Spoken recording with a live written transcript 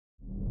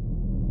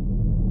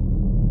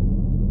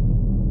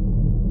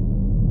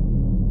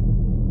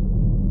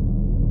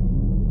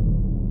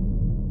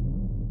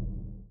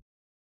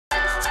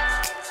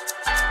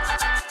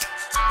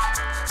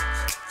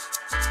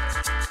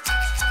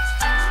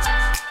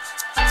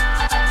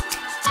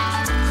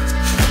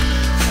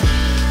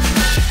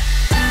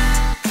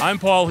I'm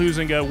Paul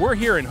Huizinga. We're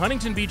here in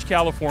Huntington Beach,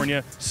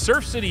 California,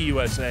 Surf City,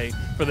 USA,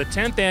 for the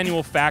 10th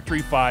annual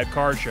Factory 5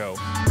 car show.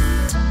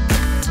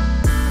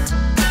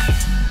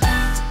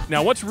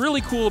 Now, what's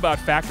really cool about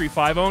Factory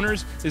 5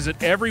 owners is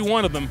that every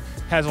one of them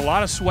has a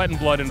lot of sweat and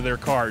blood into their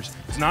cars.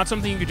 It's not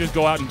something you can just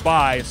go out and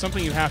buy, it's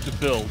something you have to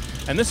build.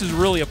 And this is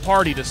really a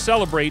party to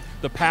celebrate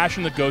the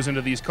passion that goes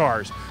into these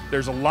cars.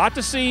 There's a lot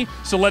to see,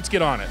 so let's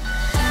get on it.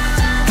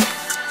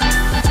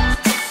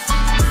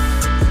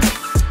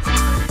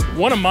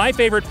 One of my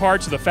favorite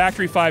parts of the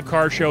Factory 5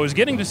 car show is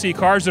getting to see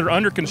cars that are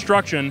under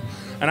construction,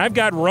 and I've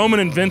got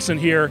Roman and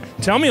Vincent here.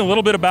 Tell me a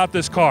little bit about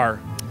this car.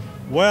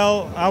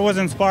 Well, I was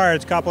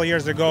inspired a couple of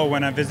years ago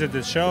when I visited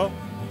the show,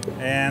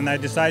 and I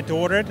decided to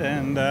order it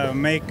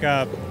and make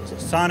a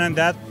son and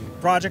dad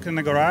project in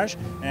the garage,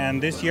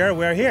 and this year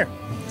we're here.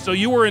 So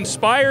you were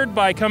inspired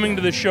by coming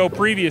to the show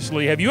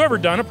previously. Have you ever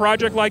done a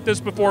project like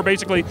this before,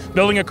 basically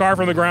building a car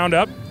from the ground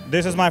up?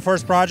 This is my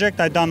first project.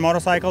 I've done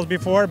motorcycles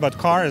before, but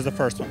car is the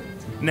first one.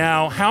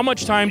 Now, how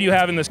much time do you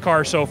have in this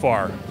car so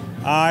far?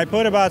 I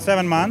put about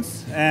 7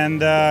 months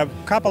and a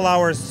couple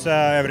hours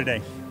every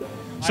day.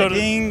 So I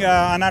think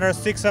another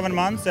 6-7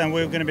 months and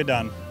we're going to be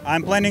done.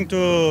 I'm planning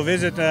to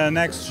visit the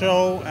next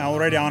show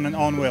already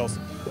on wheels.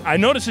 I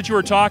noticed that you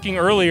were talking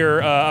earlier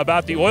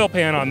about the oil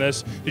pan on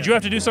this. Did you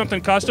have to do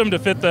something custom to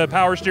fit the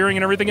power steering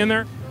and everything in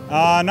there?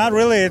 Not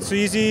really. It's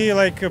easy,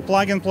 like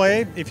plug and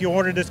play. If you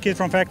order this kit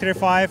from Factory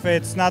 5,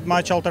 it's not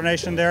much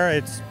alternation there.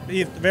 It's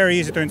very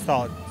easy to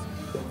install it.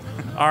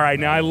 All right,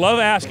 now I love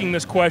asking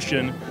this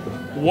question.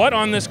 What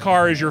on this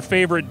car is your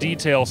favorite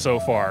detail so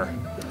far?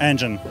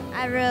 Engine.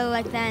 I really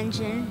like the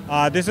engine.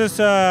 This is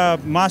a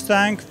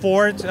Mustang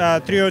Ford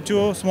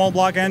 302 small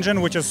block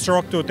engine, which is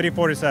stroke to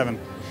 347.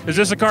 Is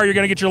this a car you're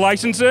going to get your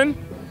license in?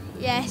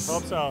 Yes.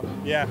 Hope so,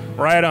 yeah.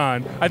 Right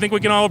on. I think we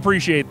can all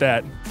appreciate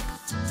that.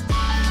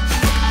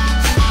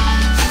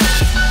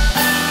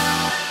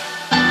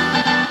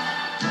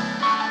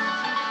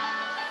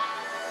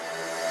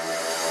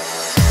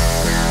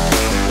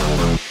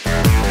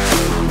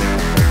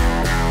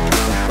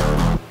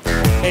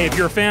 Hey, if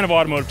you're a fan of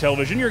automotive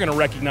television, you're going to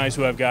recognize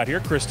who I've got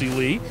here, Christy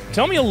Lee.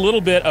 Tell me a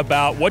little bit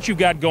about what you've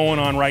got going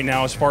on right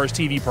now as far as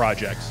TV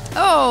projects.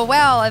 Oh,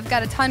 well, I've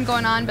got a ton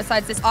going on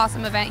besides this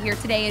awesome event here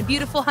today in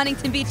beautiful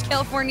Huntington Beach,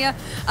 California.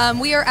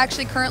 We are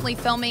actually currently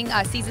filming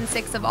season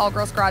 6 of All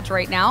Girls Garage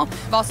right now.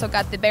 We've also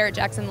got the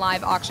Barrett-Jackson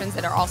live auctions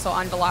that are also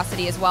on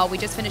Velocity as well. We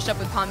just finished up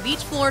with Palm Beach,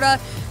 Florida.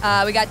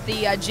 We got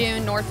the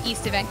June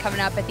Northeast event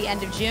coming up at the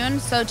end of June.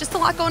 So just a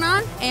lot going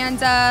on, and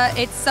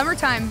it's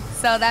summertime,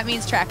 so that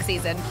means track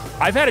season.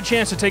 I've had a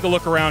chance to take a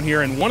look around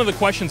here, and one of the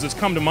questions that's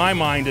come to my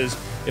mind is,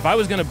 if I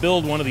was going to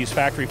build one of these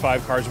Factory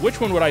 5 cars,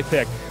 which one would I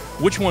pick?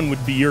 Which one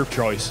would be your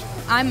choice?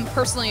 I'm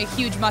personally a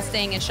huge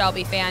Mustang and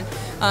Shelby fan,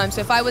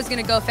 so if I was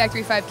going to go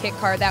Factory 5 kit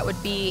car, that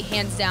would be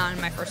hands down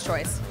my first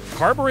choice.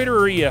 Carburetor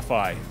or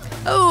EFI?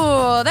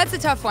 Oh, that's a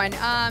tough one.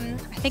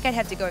 I think I'd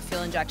have to go with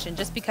fuel injection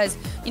just because,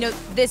 you know,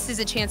 this is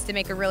a chance to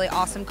make a really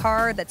awesome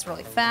car that's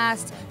really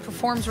fast,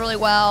 performs really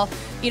well.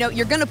 You know,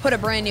 you're going to put a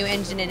brand new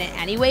engine in it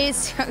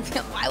anyways.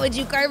 Why would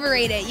you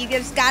carburate it? You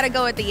just got to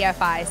go with the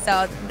EFI.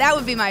 So that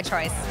would be my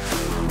choice.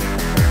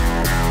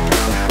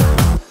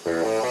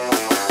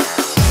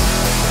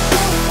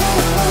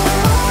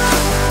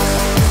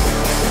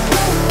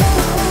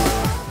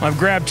 I've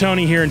grabbed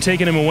Tony here and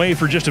taken him away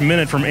for just a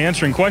minute from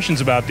answering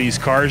questions about these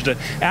cars to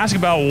ask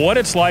about what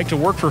it's like to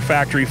work for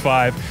Factory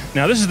 5.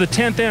 Now, this is the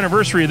 10th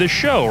anniversary of this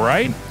show,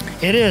 right?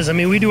 It is. I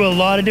mean, we do a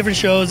lot of different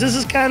shows. This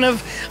is kind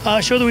of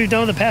a show that we've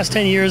done in the past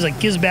 10 years that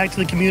gives back to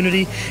the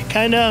community.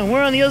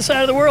 We're on the other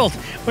side of the world.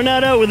 We're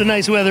not out where the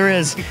nice weather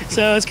is.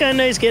 So it's kind of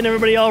nice getting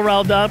everybody all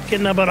riled up,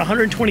 getting about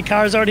 120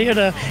 cars out here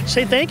to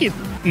say thank you.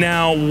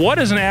 Now, what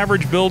does an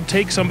average build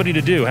take somebody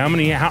to do?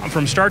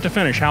 From start to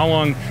finish, how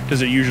long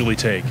does it usually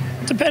take?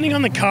 Depending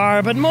on the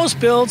car, but most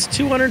builds,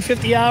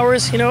 250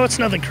 hours. You know, it's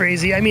nothing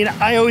crazy. I mean,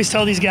 I always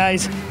tell these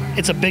guys,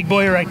 it's a big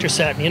boy erector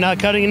set. You're not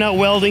cutting, you're not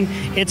welding.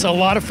 It's a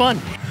lot of fun.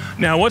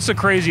 Now, what's the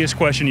craziest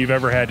question you've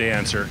ever had to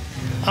answer?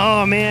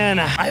 Oh, man.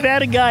 I've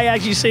had a guy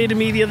actually say to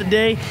me the other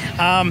day,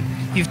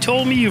 you've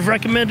told me you've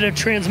recommended a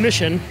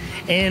transmission,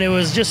 and it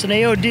was just an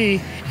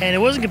AOD, and it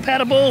wasn't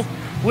compatible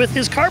with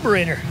his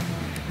carburetor.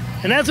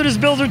 And that's what his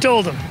builder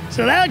told him.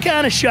 So that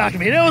kind of shocked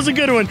me. That was a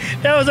good one.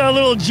 That was our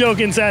little joke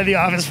inside the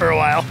office for a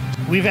while.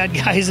 We've had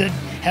guys that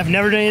have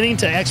never done anything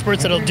to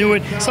experts that'll do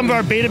it. Some of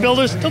our beta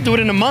builders, they'll do it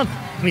in a month.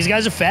 And these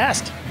guys are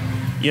fast.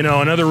 You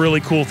know, another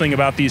really cool thing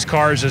about these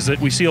cars is that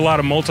we see a lot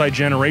of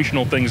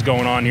multi-generational things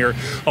going on here.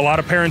 A lot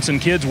of parents and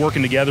kids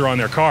working together on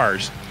their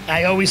cars.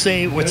 I always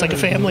say it's like a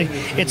family.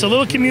 It's a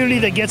little community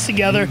that gets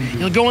together.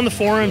 You'll go on the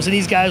forums and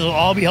these guys will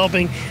all be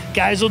helping.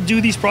 Guys will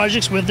do these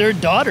projects with their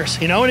daughters,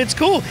 you know, and it's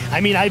cool.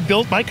 I mean, I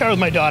built my car with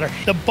my daughter.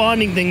 The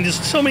bonding thing, there's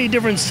so many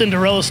different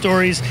Cinderella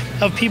stories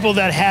of people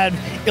that had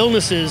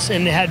illnesses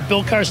and had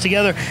built cars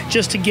together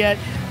just to get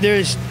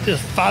the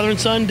father and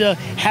son to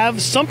have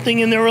something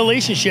in their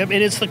relationship,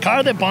 and it's the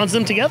car that bonds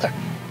them together.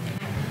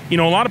 You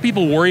know, a lot of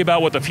people worry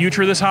about what the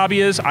future of this hobby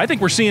is. I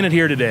think we're seeing it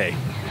here today.